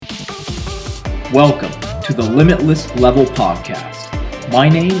Welcome to the Limitless Level Podcast. My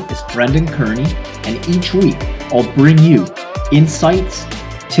name is Brendan Kearney, and each week I'll bring you insights,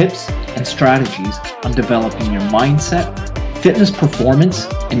 tips, and strategies on developing your mindset, fitness performance,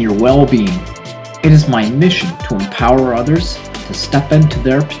 and your well-being. It is my mission to empower others to step into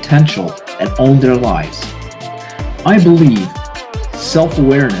their potential and own their lives. I believe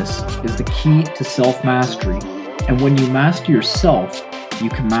self-awareness is the key to self-mastery, and when you master yourself, you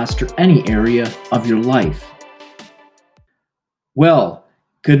can master any area of your life. Well,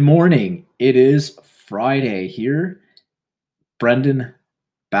 good morning. It is Friday here. Brendan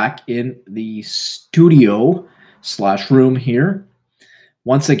back in the studio/room here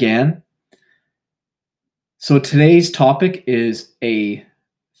once again. So today's topic is a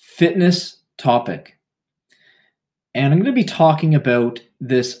fitness topic. And I'm going to be talking about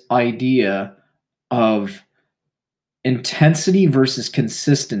this idea of intensity versus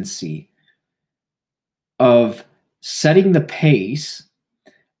consistency, of setting the pace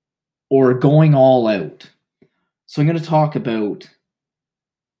or going all out. So I'm going to talk about,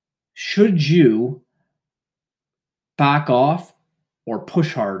 should you back off or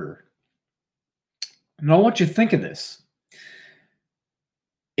push harder? And I want you to think of this.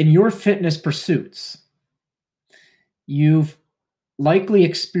 In your fitness pursuits, you've likely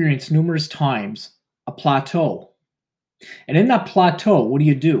experienced numerous times a plateau. And in that plateau, what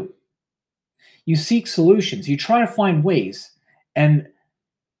do? You seek solutions. You try to find ways. And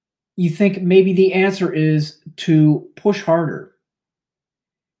you think maybe the answer is to push harder.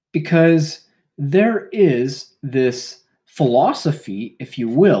 Because there is this philosophy, if you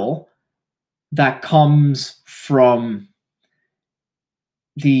will, that comes from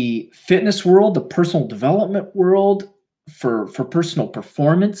the fitness world, the personal development world, for personal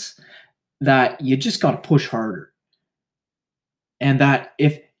performance, that you just got to push harder. And that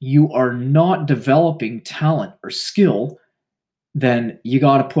if you are not developing talent or skill, then you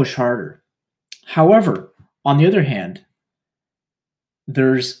got to push harder. However, on the other hand,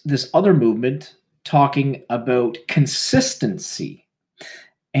 there's this other movement talking about consistency.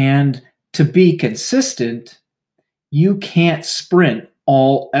 And to be consistent, you can't sprint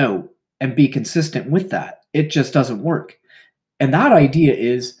all out and be consistent with that. It just doesn't work. And that idea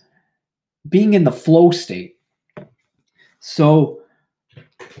is being in the flow state. So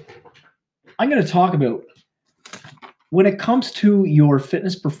I'm going to talk about, when it comes to your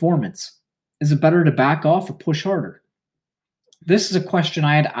fitness performance, is it better to back off or push harder? This is a question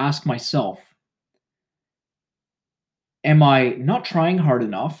I had to ask myself. Am I not trying hard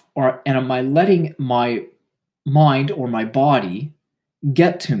enough, and am I letting my mind or my body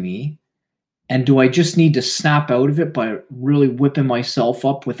get to me? And do I just need to snap out of it by really whipping myself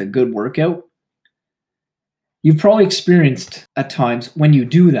up with a good workout? You've probably experienced at times when you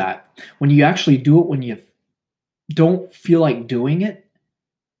do that, when you actually do it, when you don't feel like doing it,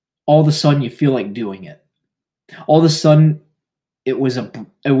 all of a sudden you feel like doing it. All of a sudden it was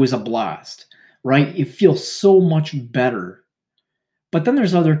a blast, right? You feel so much better. But then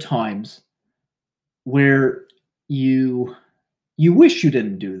there's other times where you wish you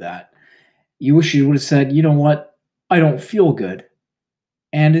didn't do that. You wish you would have said, you know what, I don't feel good.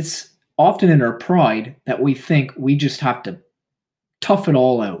 And it's often in our pride that we think we just have to tough it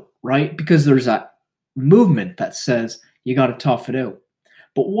all out, right? Because there's that movement that says you got to tough it out.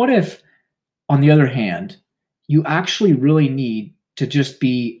 But what if, on the other hand, you actually really need to just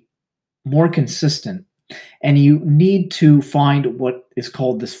be more consistent, and you need to find what is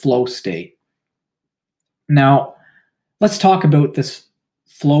called this flow state? Now, let's talk about this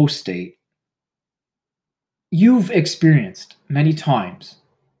flow state. You've experienced many times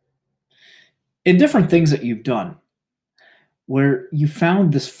in different things that you've done where you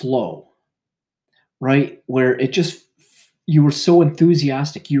found this flow, right? Where you were so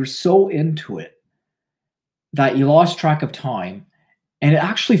enthusiastic, you were so into it that you lost track of time, and it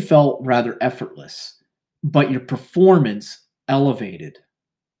actually felt rather effortless, but your performance elevated.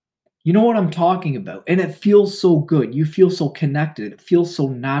 You know what I'm talking about? And it feels so good. You feel so connected. It feels so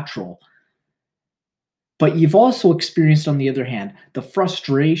natural. But you've also experienced, on the other hand, the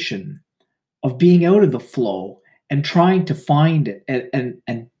frustration of being out of the flow and trying to find it,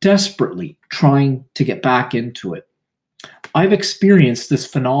 and desperately trying to get back into it. I've experienced this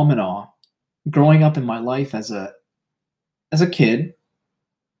phenomena growing up in my life as a kid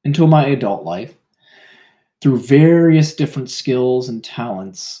into my adult life through various different skills and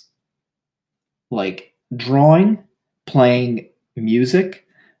talents, like drawing, playing music,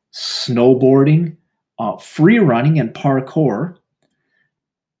 snowboarding, free running, and parkour.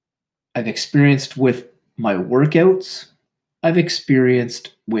 I've experienced with my workouts. I've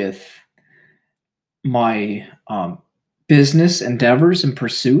experienced with my business endeavors and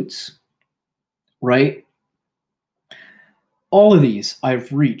pursuits, right? All of these,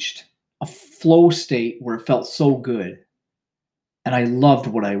 I've reached a flow state where it felt so good and I loved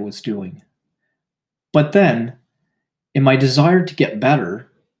what I was doing. But then, in my desire to get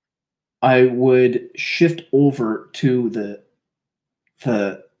better, I would shift over to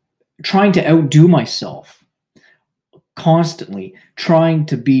the trying to outdo myself, constantly trying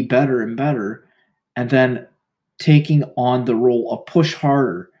to be better and better, and then taking on the role of push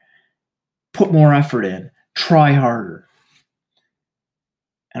harder, put more effort in, try harder.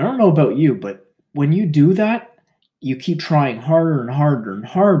 And I don't know about you, but when you do that, you keep trying harder and harder and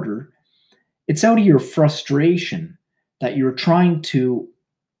harder. It's out of your frustration that you're trying to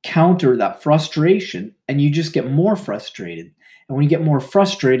counter that frustration, and you just get more frustrated. And when you get more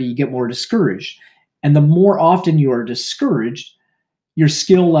frustrated, you get more discouraged. And the more often you are discouraged, your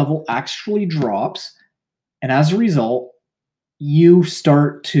skill level actually drops. And as a result, you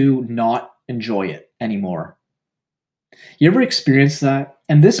start to not enjoy it anymore. You ever experience that?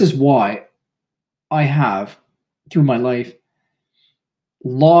 And this is why I have, through my life,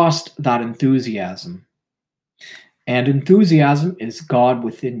 lost that enthusiasm. And enthusiasm is God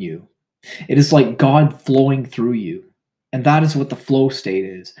within you. It is like God flowing through you. And that is what the flow state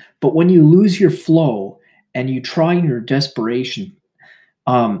is. But when you lose your flow and you try in your desperation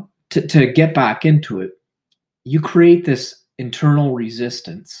to get back into it, you create this internal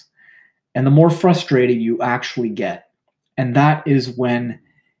resistance. And the more frustrated you actually get. And that is when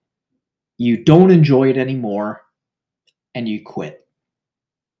you don't enjoy it anymore and you quit.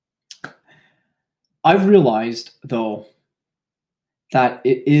 I've realized, though, that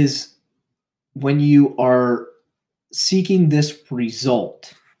it is when you are seeking this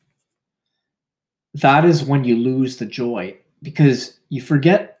result, that is when you lose the joy because you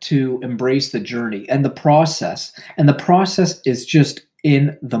forget to embrace the journey and the process. And the process is just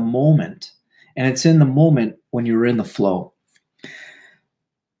in the moment. And it's in the moment when you're in the flow.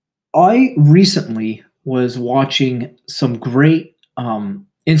 I recently was watching some great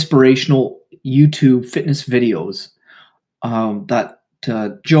inspirational YouTube fitness videos that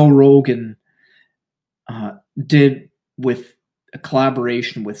Joe Rogan did with a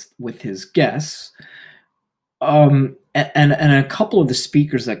collaboration with his guests, and a couple of the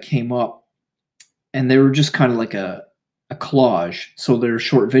speakers that came up, and they were just kind of like a collage. So they're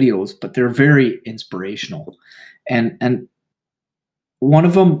short videos, but they're very inspirational. And one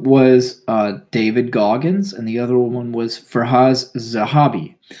of them was David Goggins, and the other one was Farhaz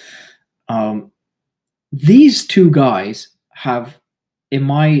Zahabi. These two guys have, in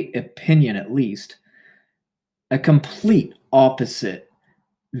my opinion at least, a complete opposite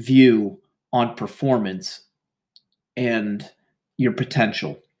view on performance and your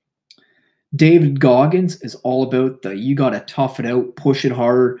potential. David Goggins is all about the you got to tough it out, push it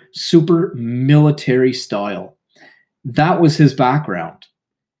harder, super military style. That was his background.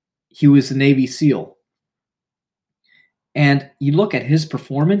 He was a Navy SEAL. And you look at his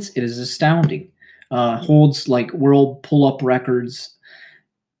performance, it is astounding. Holds like world pull-up records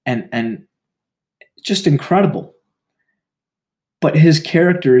and just incredible. But his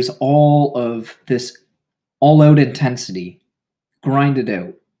character is all of this all-out intensity, grinded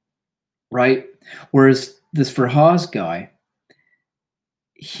out, right? Whereas this Farhaz guy,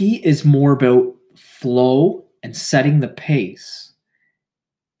 he is more about flow and setting the pace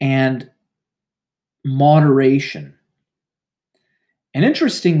and moderation. And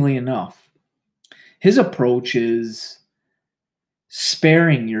interestingly enough, his approach is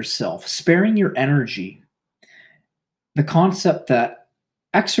sparing yourself, sparing your energy. The concept that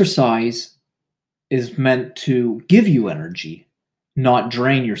exercise is meant to give you energy, not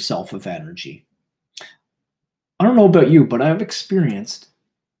drain yourself of energy. I don't know about you, but I've experienced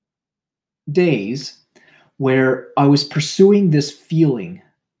days where I was pursuing this feeling,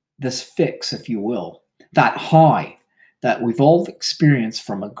 this fix, if you will, that high that we've all experienced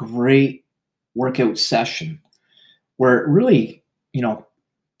from a great workout session where it really,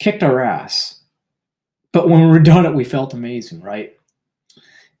 kicked our ass. But when we were done it, we felt amazing, right?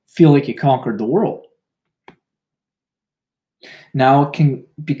 Feel like you conquered the world. Now it can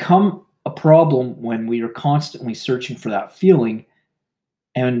become a problem when we are constantly searching for that feeling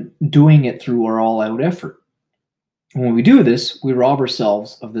and doing it through our all-out effort. When we do this, we rob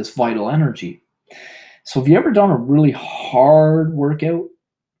ourselves of this vital energy. So have you ever done a really hard workout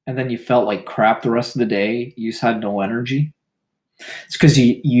and then you felt like crap the rest of the day? You just had no energy? It's because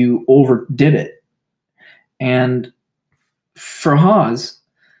you overdid it. And Farhaz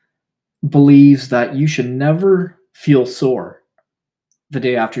believes that you should never feel sore the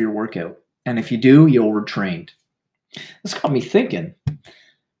day after your workout. And if you do, you overtrained. This got me thinking.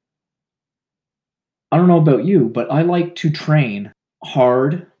 I don't know about you, but I like to train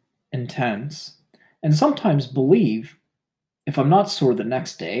hard, intense, and sometimes believe if I'm not sore the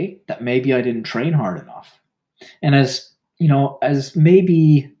next day that maybe I didn't train hard enough. And as you know, as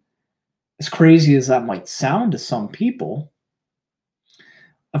maybe as crazy as that might sound to some people,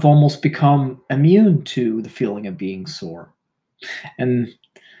 I've almost become immune to the feeling of being sore. And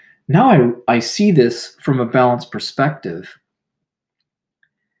now I see this from a balanced perspective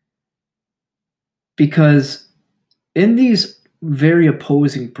because in these very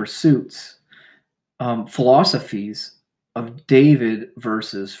opposing pursuits, philosophies of David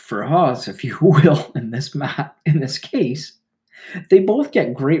versus Firas, if you will, in this case, they both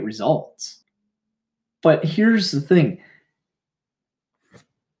get great results. But here's the thing: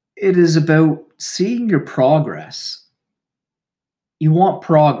 it is about seeing your progress. You want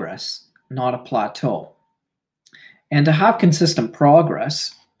progress, not a plateau. And to have consistent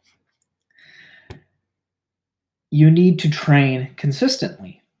progress, you need to train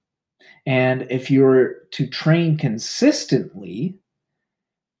consistently. And if you're to train consistently,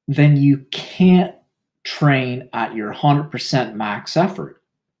 then you can't train at your 100% max effort.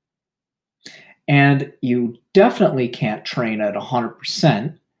 And you definitely can't train at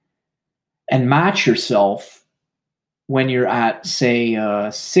 100% and match yourself when you're at, say,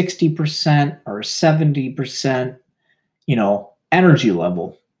 60% or 70%, energy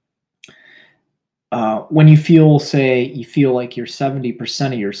level. When you feel, say, you feel like you're 70%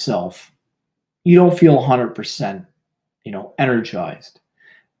 of yourself, you don't feel 100%, energized.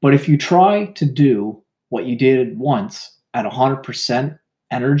 But if you try to do what you did once at 100%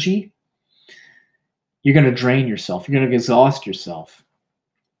 energy, you're going to drain yourself. You're going to exhaust yourself.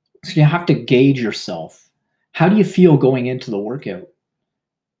 So you have to gauge yourself. How do you feel going into the workout?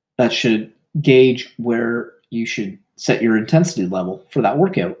 That should gauge where you should set your intensity level for that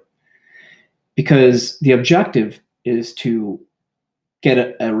workout. Because the objective is to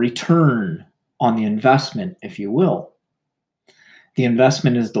get a return on the investment, if you will. The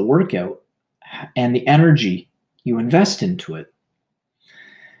investment is the workout and the energy you invest into it.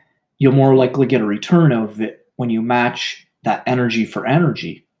 You'll more likely get a return out of it when you match that energy for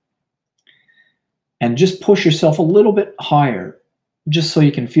energy. And just push yourself a little bit higher, just so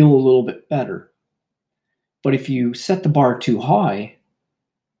you can feel a little bit better. But if you set the bar too high,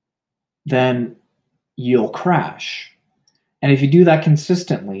 then you'll crash. And if you do that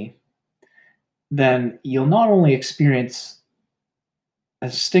consistently, then you'll not only experience a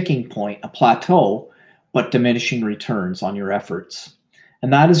sticking point, a plateau, but diminishing returns on your efforts.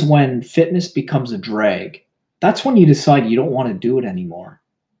 And that is when fitness becomes a drag. That's when you decide you don't want to do it anymore.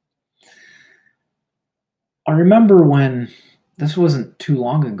 I remember when, this wasn't too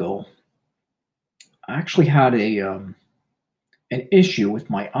long ago, I actually had an issue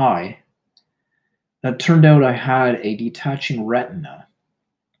with my eye. That turned out I had a detaching retina.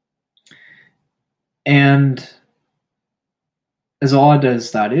 And as odd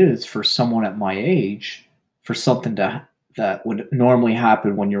as that is for someone at my age, for something that would normally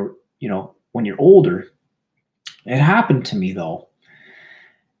happen when you're older, it happened to me though.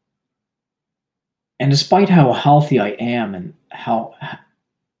 And despite how healthy I am and how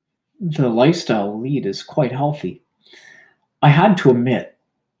the lifestyle I lead is quite healthy, I had to admit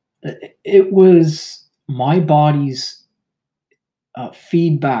it was my body's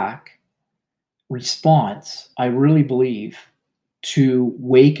feedback response, I really believe, to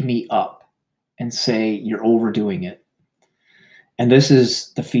wake me up and say, you're overdoing it. And this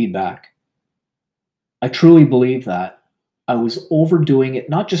is the feedback. I truly believe that. I was overdoing it,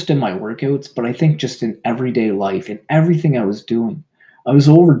 not just in my workouts, but I think just in everyday life, in everything I was doing. I was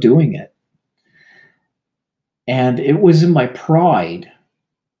overdoing it. And it was in my pride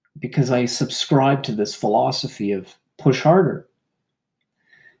because I subscribed to this philosophy of push harder.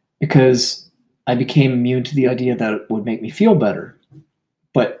 Because I became immune to the idea that it would make me feel better.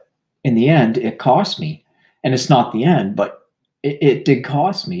 But in the end, it cost me. And it's not the end, but it did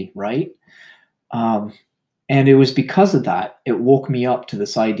cost me, right? And it was because of that, it woke me up to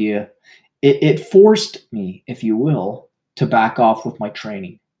this idea. It forced me, if you will, to back off with my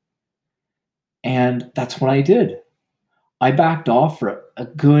training. And that's what I did. I backed off for a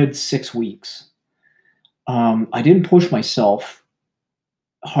good 6 weeks. I didn't push myself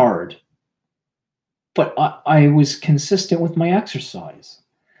hard, but I was consistent with my exercise.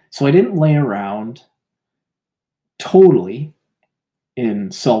 So I didn't lay around totally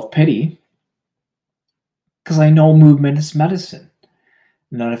in self-pity because I know movement is medicine.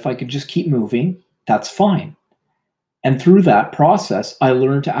 And that if I could just keep moving, that's fine. And through that process, I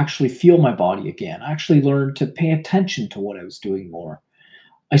learned to actually feel my body again. I actually learned to pay attention to what I was doing more.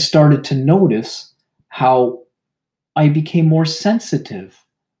 I started to notice how I became more sensitive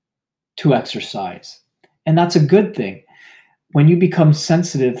to exercise. And that's a good thing. When you become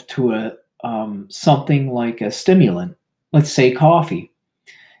sensitive to something like a stimulant, let's say coffee,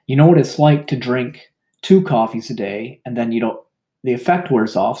 you know what it's like to drink 2 coffees a day, and then the effect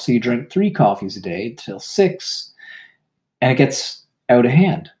wears off, so you drink 3 coffees a day till 6, and it gets out of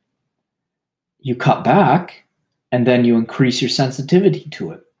hand. You cut back, and then you increase your sensitivity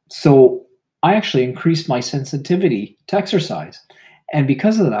to it. So I actually increased my sensitivity to exercise. And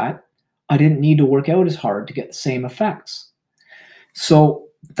because of that, I didn't need to work out as hard to get the same effects. So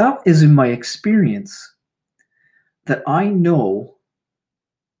that is in my experience that I know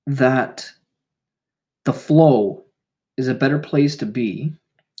that the flow is a better place to be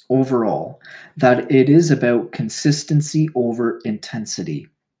overall, that it is about consistency over intensity.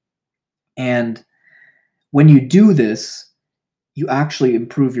 And when you do this, you actually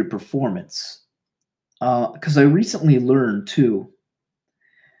improve your performance. Because I recently learned too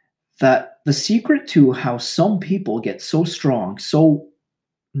that the secret to how some people get so strong, so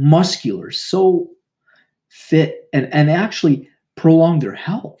muscular, so fit, and actually prolong their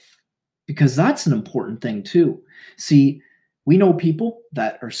health, because that's an important thing too. See, we know people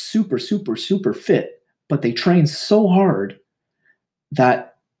that are super, super, super fit, but they train so hard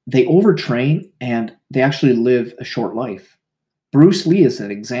that they overtrain and they actually live a short life. Bruce Lee is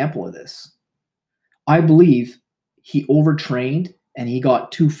an example of this. I believe he overtrained and he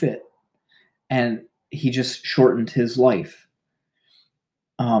got too fit, and he just shortened his life.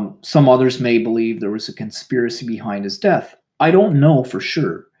 Some others may believe there was a conspiracy behind his death. I don't know for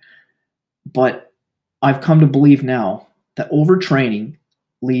sure, but I've come to believe now that overtraining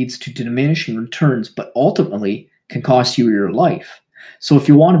leads to diminishing returns, but ultimately can cost you your life. So if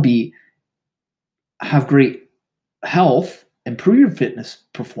you want to have great health, improve your fitness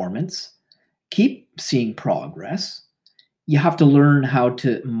performance, keep seeing progress, you have to learn how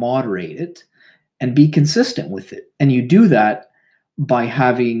to moderate it and be consistent with it. And you do that by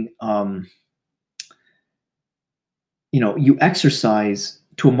having, you exercise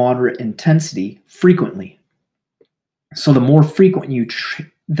to a moderate intensity frequently. So the more frequent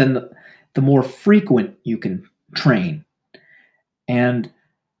the more frequent you can train. And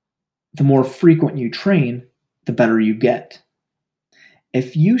the more frequent you train, the better you get.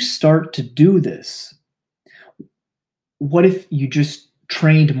 If you start to do this, what if you just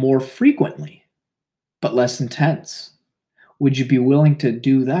trained more frequently, but less intense? Would you be willing to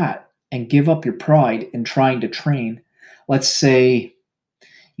do that and give up your pride in trying to train? Let's say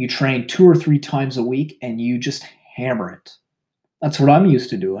you train 2 or 3 times a week and you just hammer it. That's what I'm used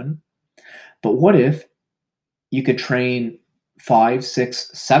to doing. But what if you could train 5,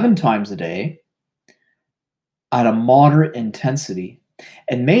 6, 7 times a day at a moderate intensity?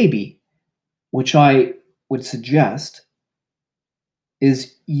 And maybe, which I would suggest,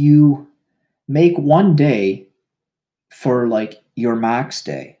 is you make one day for like your max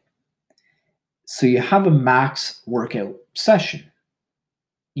day. So you have a max workout session.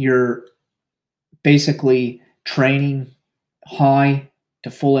 You're basically training high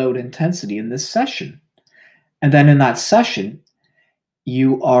to full out intensity in this session. And then in that session,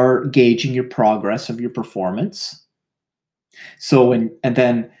 you are gauging your progress of your performance. So, and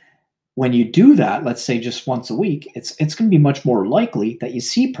then when you do that, let's say just once a week, it's going to be much more likely that you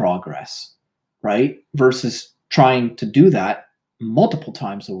see progress, right? Versus trying to do that multiple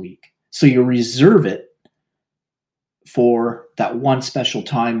times a week. So you reserve it for that one special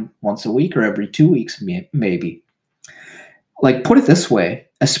time once a week or every 2 weeks, maybe. Like, put it this way,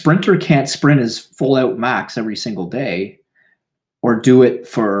 a sprinter can't sprint his full out max every single day or do it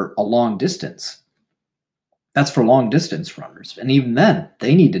for a long distance. That's for long distance runners. And even then,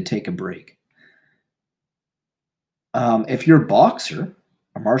 they need to take a break. If you're a boxer,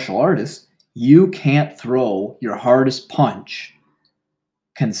 a martial artist, you can't throw your hardest punch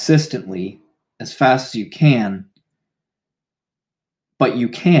consistently as fast as you can, but you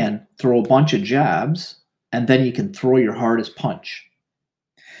can throw a bunch of jabs and then you can throw your hardest punch.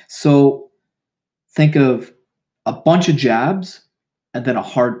 So think of a bunch of jabs and then a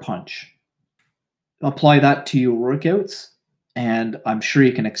hard punch. Apply that to your workouts, and I'm sure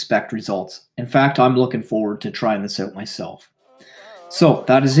you can expect results. In fact, I'm looking forward to trying this out myself. So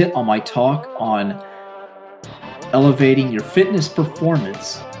that is it on my talk on elevating your fitness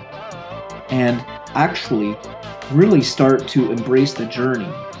performance and actually really start to embrace the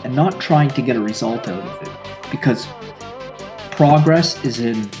journey and not trying to get a result out of it, because progress is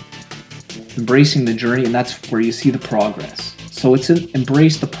in embracing the journey, and that's where you see the progress. So it's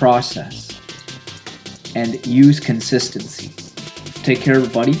embrace the process and use consistency. Take care,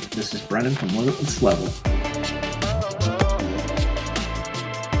 everybody. This is Brennan from Limitless Level.